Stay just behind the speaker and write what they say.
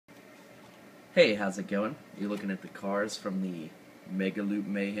Hey, how's it going? You're looking at the cars from the Mega Loop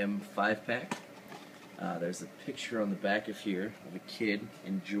Mayhem 5-pack. There's a picture on the back of here of a kid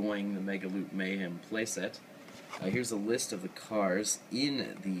enjoying the Mega Loop Mayhem playset. Here's a list of the cars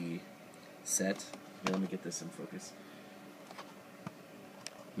in the set. Here, let me get this in focus.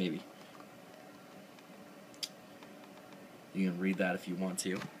 Maybe. You can read that if you want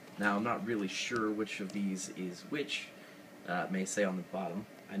to. Now, I'm not really sure which of these is which. It may say on the bottom.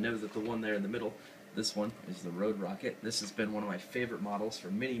 I know that the one there in the middle, this one, is the Road Rocket. This has been one of my favorite models for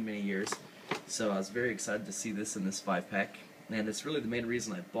many, many years, so I was very excited to see this in this 5-pack, and it's really the main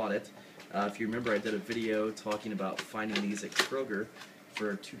reason I bought it. If you remember, I did a video talking about finding these at Kroger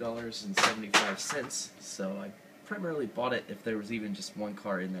for $2.75, so I primarily bought it if there was even just one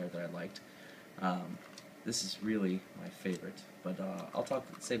car in there that I liked. This is really my favorite, but I'll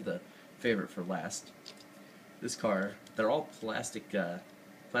save the favorite for last. This car, they're all plastic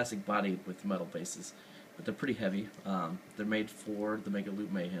body with metal bases, but they're pretty heavy. They're made for the Mega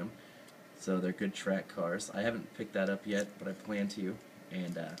Loop Mayhem, so they're good track cars. I haven't picked that up yet, but I plan to,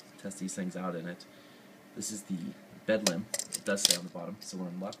 and test these things out in it. This is the Bedlam. It does say on the bottom, so we're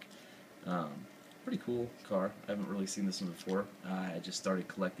in luck. Pretty cool car. I haven't really seen this one before. I just started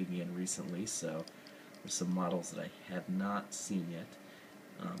collecting again recently, so there's some models that I have not seen yet.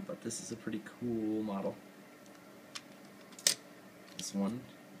 But this is a pretty cool model. This one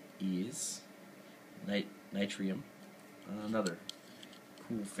is Nitrium, another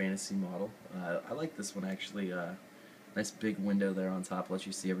cool fantasy model. I like this one actually. Nice big window there on top, lets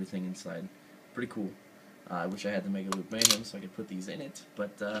you see everything inside. Pretty cool. I wish I had the Mega Loop Mayhem so I could put these in it,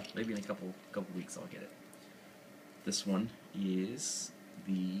 but maybe in a couple weeks I'll get it. This one is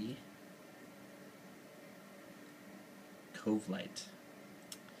the Cove Light.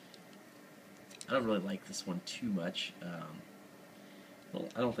 I don't really like this one too much. Well,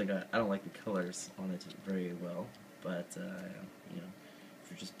 I don't like the colors on it very well, but you know, if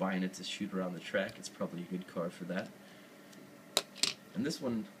you're just buying it to shoot around the track, it's probably a good car for that. And this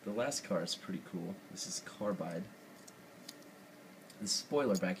one, the last car, is pretty cool. This is Carbide. The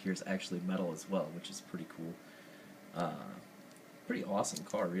spoiler back here is actually metal as well, which is pretty cool. Pretty awesome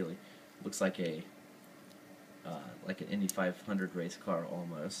car, really. Looks like an Indy 500 race car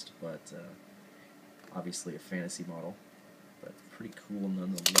almost, but obviously a fantasy model. But pretty cool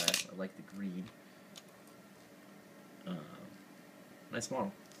nonetheless. I like the green. Nice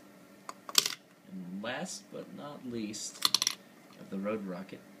model. And last but not least, I have the Road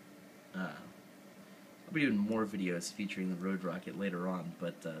Rocket. I'll be doing more videos featuring the Road Rocket later on,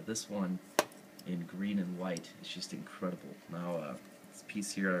 but this one in green and white is just incredible. Now, this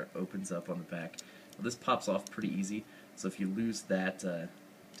piece here opens up on the back. Well, this pops off pretty easy, so if you lose that,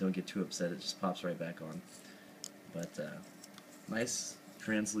 don't get too upset. It just pops right back on. But nice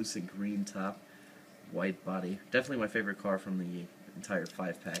translucent green top, white body. Definitely my favorite car from the entire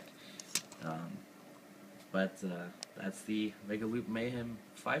 5-pack. But that's the Mega Loop Mayhem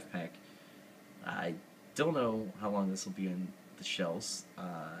 5-pack. I don't know how long this will be in the shelves.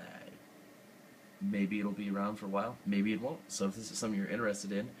 Maybe it'll be around for a while. Maybe it won't. So if this is something you're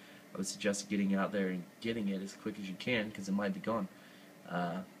interested in, I would suggest getting out there and getting it as quick as you can, because it might be gone.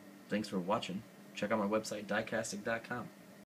 Thanks for watching. Check out my website, Diecastic.com.